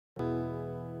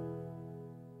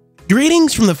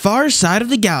Greetings from the far side of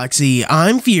the galaxy,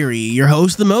 I'm Fury, your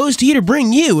host the most, here to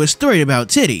bring you a story about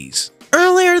titties.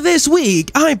 Earlier this week,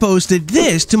 I posted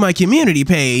this to my community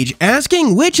page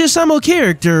asking which Housamo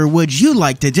character would you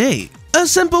like to date? A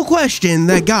simple question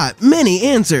that got many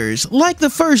answers, like the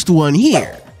first one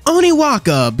here.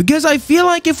 Oniwaka, because I feel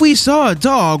like if we saw a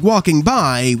dog walking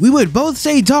by, we would both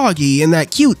say doggy in that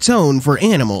cute tone for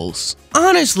animals.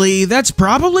 Honestly, that's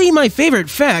probably my favorite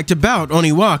fact about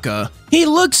Oniwaka. He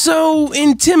looks so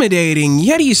intimidating,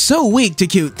 yet he's so weak to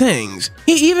cute things.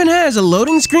 He even has a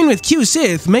loading screen with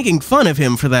Q-Sith making fun of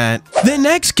him for that. The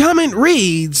next comment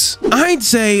reads, I'd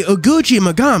say Oguchi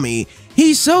Megami.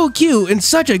 He's so cute and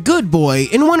such a good boy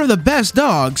and one of the best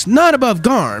dogs, not above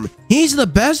Garm. He's the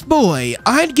best boy.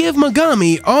 I'd give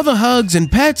Megami all the hugs and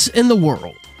pets in the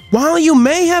world. While you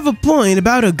may have a point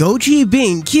about Oguchi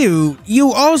being cute,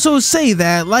 you also say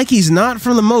that like he's not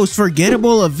from the most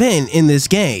forgettable event in this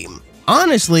game.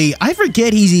 Honestly, I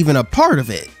forget he's even a part of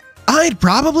it. I'd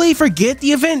probably forget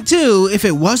the event too if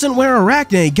it wasn't where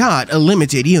Arachne got a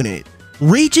limited unit.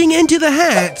 Reaching into the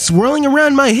hat, swirling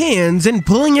around my hands, and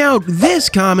pulling out this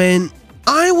comment,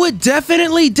 I would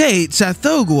definitely date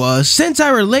Sathogwa since I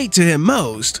relate to him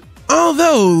most.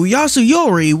 Although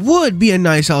Yasuyori would be a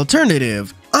nice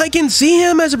alternative. I can see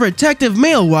him as a protective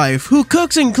male wife who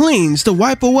cooks and cleans to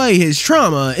wipe away his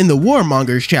trauma in the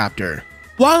Warmongers chapter.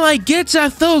 While I get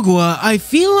Sathogwa, I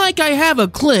feel like I have a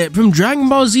clip from Dragon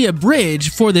Ball Z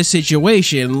Abridged for this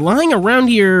situation lying around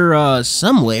here,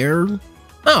 somewhere.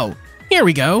 Oh, here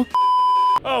we go.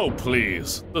 Oh,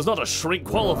 please. There's not a shrink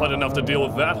qualified enough to deal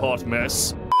with that hot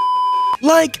mess.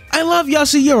 Like, I love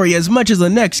Yasuyori as much as the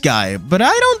next guy, but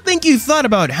I don't think you thought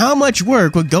about how much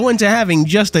work would go into having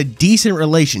just a decent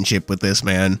relationship with this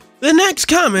man. The next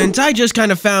comment I just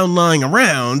kind of found lying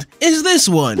around is this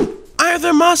one.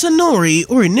 Either Masanori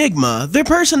or Enigma, their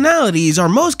personalities are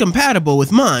most compatible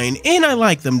with mine and I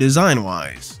like them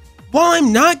design-wise. While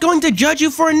I'm not going to judge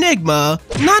you for Enigma,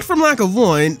 not from lack of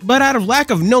want, but out of lack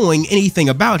of knowing anything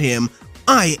about him,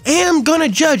 I am gonna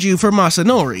judge you for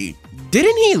Masanori.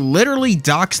 Didn't he literally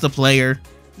dox the player?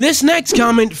 This next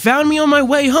comment found me on my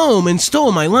way home and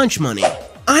stole my lunch money.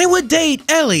 I would date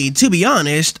Ellie, to be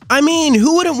honest. I mean,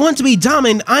 who wouldn't want to be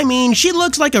dominant? I mean, she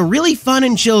looks like a really fun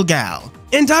and chill gal.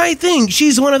 And I think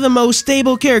she's one of the most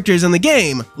stable characters in the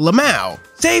game, Lamau.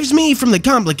 Saves me from the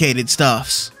complicated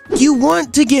stuffs. You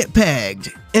want to get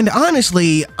pegged, and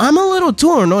honestly, I'm a little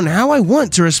torn on how I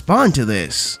want to respond to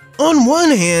this. On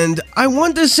one hand, I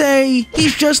want to say,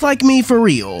 he's just like me for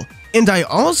real, and I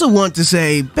also want to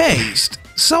say, based,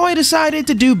 so I decided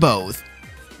to do both.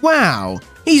 Wow,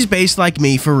 he's based like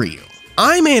me for real.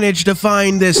 I managed to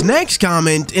find this next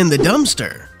comment in the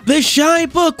dumpster. The shy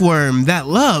bookworm that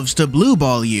loves to blue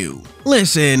ball you.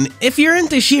 Listen, if you're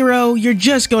into Shiro, you're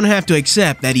just gonna have to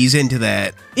accept that he's into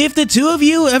that. If the two of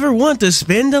you ever want to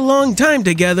spend a long time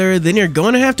together, then you're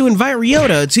gonna have to invite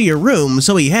Ryota to your room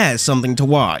so he has something to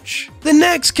watch. The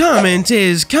next comment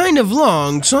is kind of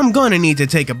long, so I'm gonna need to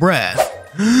take a breath.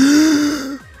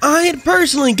 I'd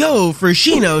personally go for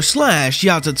Shino /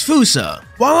 Yatsutsufusa.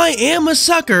 While I am a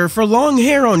sucker for long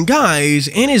hair on guys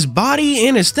and his body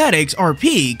and aesthetics are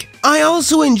peak, I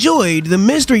also enjoyed the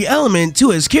mystery element to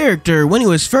his character when he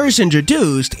was first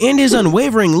introduced and his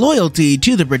unwavering loyalty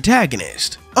to the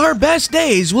protagonist. Our best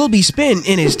days will be spent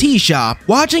in his tea shop,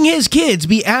 watching his kids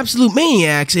be absolute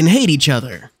maniacs and hate each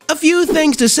other. A few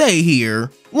things to say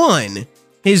here. 1.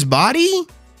 His body?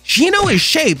 Shino is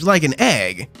shaped like an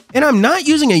egg, and I'm not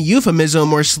using a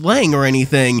euphemism or slang or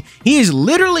anything, he is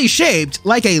literally shaped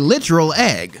like a literal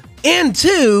egg. And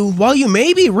 2, while you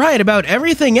may be right about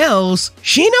everything else,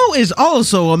 Shino is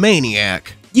also a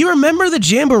maniac. You remember the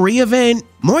Jamboree event?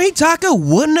 Moritaka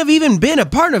wouldn't have even been a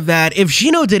part of that if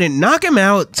Shino didn't knock him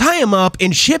out, tie him up,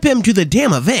 and ship him to the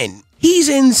damn event. He's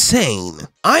insane.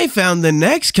 I found the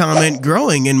next comment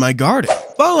growing in my garden.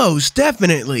 Bolos,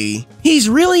 definitely. He's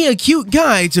really a cute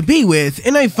guy to be with,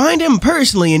 and I find him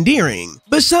personally endearing.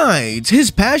 Besides, his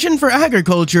passion for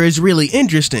agriculture is really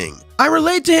interesting. I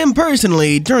relate to him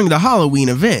personally during the Halloween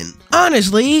event.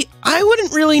 Honestly, I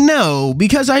wouldn't really know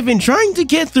because I've been trying to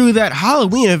get through that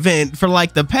Halloween event for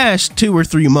like the past 2 or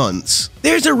 3 months.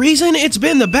 There's a reason it's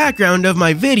been the background of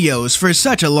my videos for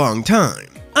such a long time.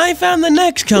 I found the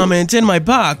next comment in my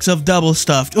box of double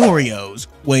stuffed Oreos.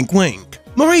 Wink wink.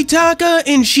 Moritaka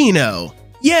and Shino.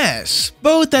 Yes,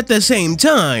 both at the same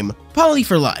time. Poly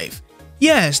for life.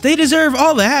 Yes, they deserve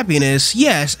all the happiness.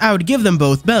 Yes, I would give them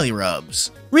both belly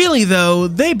rubs. Really though,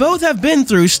 they both have been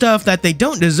through stuff that they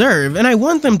don't deserve and I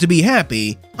want them to be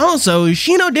happy. Also,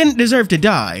 Shino didn't deserve to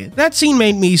die. That scene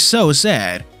made me so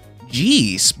sad.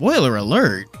 Geez, spoiler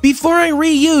alert. Before I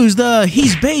reuse the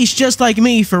 "he's based just like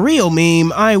me for real"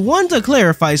 meme, I want to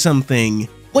clarify something.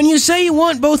 When you say you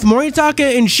want both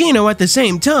Moritaka and Shino at the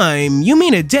same time, you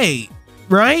mean a date,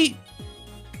 right?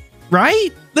 Right?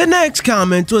 The next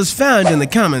comment was found in the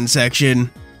comment section.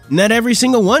 Not every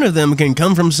single one of them can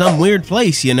come from some weird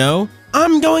place, you know?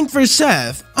 I'm going for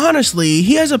Seth. Honestly,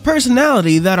 he has a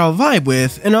personality that I'll vibe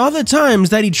with, and all the times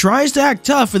that he tries to act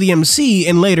tough for the MC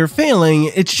and later failing,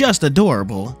 it's just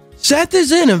adorable. Seth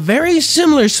is in a very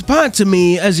similar spot to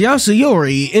me as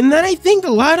Yasuyori in that I think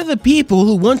a lot of the people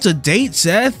who want to date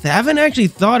Seth haven't actually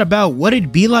thought about what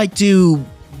it'd be like to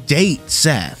date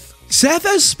Seth. Seth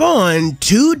has spawned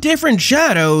 2 different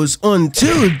shadows on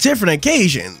 2 different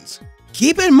occasions.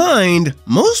 Keep in mind,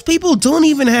 most people don't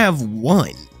even have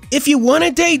one. If you want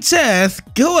to date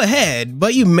Seth, go ahead,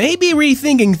 but you may be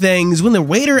rethinking things when the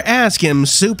waiter asks him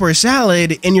super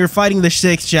salad and you're fighting the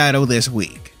 6th shadow this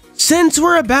week. Since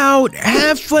we're about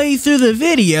halfway through the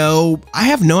video, I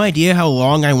have no idea how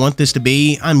long I want this to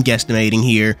be, I'm guesstimating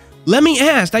here. Let me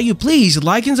ask that you please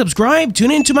like and subscribe,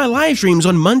 tune into my live streams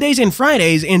on Mondays and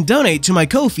Fridays, and donate to my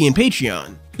Ko-fi and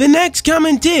Patreon. The next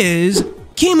comment is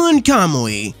Kimun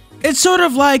Kamui. It's sort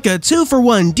of like a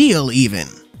 2-for-1 deal even.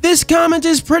 This comment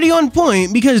is pretty on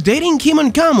point because dating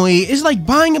Kimun Kamui is like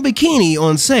buying a bikini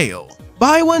on sale.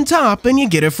 Buy one top and you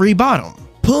get a free bottom.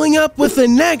 Pulling up with the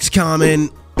next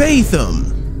comment,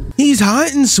 Batham. He's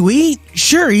hot and sweet.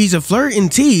 Sure, he's a flirt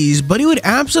and tease, but he would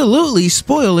absolutely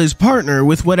spoil his partner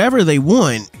with whatever they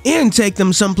want and take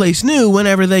them someplace new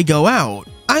whenever they go out.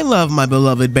 I love my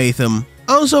beloved Batham.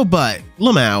 Also, but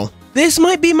Lamau. This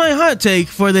might be my hot take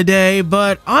for the day,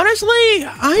 but honestly,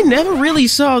 I never really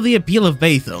saw the appeal of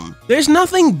Batham. There's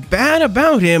nothing bad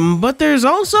about him, but there's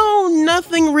also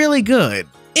nothing really good.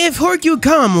 If Horsyu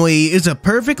Kamui is a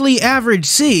perfectly average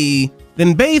C,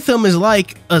 then Batham is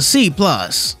like a C+.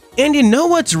 And you know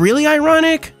what's really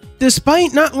ironic?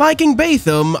 Despite not liking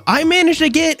Batham, I managed to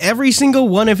get every single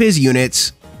one of his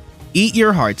units. Eat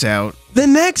your hearts out. The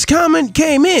next comment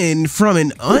came in from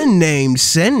an unnamed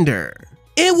sender.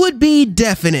 It would be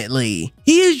definitely.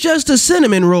 He is just a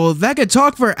cinnamon roll that could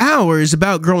talk for hours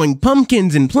about growing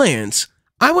pumpkins and plants.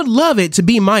 I would love it to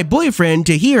be my boyfriend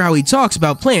to hear how he talks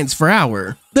about plants for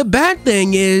hours. The bad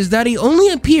thing is that he only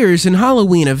appears in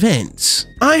Halloween events.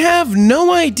 I have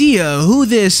no idea who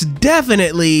this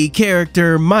definitely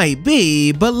character might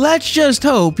be, but let's just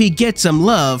hope he gets some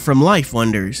love from Life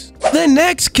Wonders. The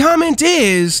next comment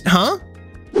is, huh?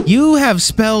 You have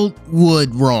spelled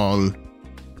wood wrong.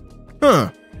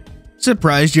 Huh.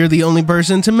 Surprised you're the only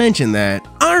person to mention that.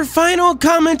 Our final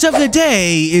comment of the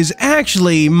day is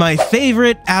actually my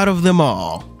favorite out of them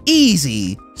all.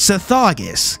 Easy.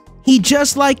 Sethogus. He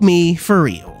just like me for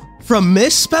real. From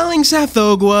misspelling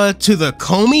Sathogwa to the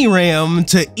Komi Ram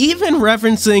to even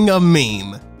referencing a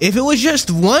meme. If it was just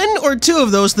 1 or 2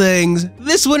 of those things,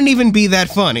 this wouldn't even be that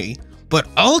funny. But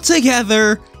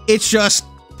altogether, it's just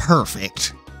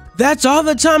perfect. That's all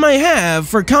the time I have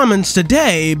for comments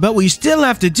today, but we still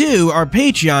have to do our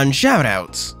Patreon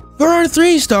shoutouts. For our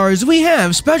 3 stars, we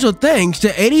have special thanks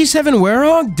to 87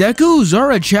 Werehog, Deku,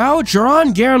 Zora Chow,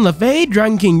 Charon, Garen LaFay,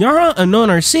 Dragon King Yara, Unknown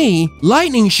RC,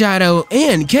 Lightning Shadow,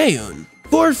 and Keun.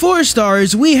 For 4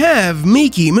 stars, we have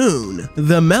Miki Moon,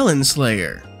 the Melon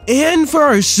Slayer. And for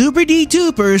our Super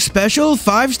D-Tuber special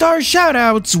 5-star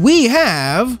shoutouts, we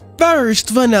have first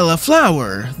Vanilla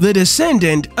Flower, the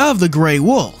descendant of the Grey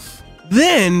Wolf.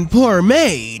 Then Poor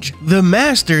Mage, the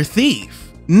Master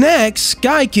Thief. Next,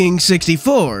 Sky King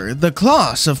 64, the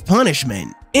Claws of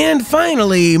Punishment. And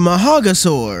finally,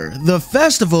 Mahagasaur, the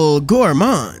Festival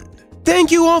Gourmand. Thank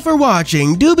you all for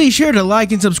watching. Do be sure to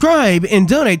like and subscribe and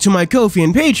donate to my Ko-fi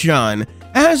and Patreon.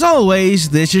 As always,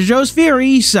 this is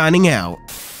Fuuri signing out.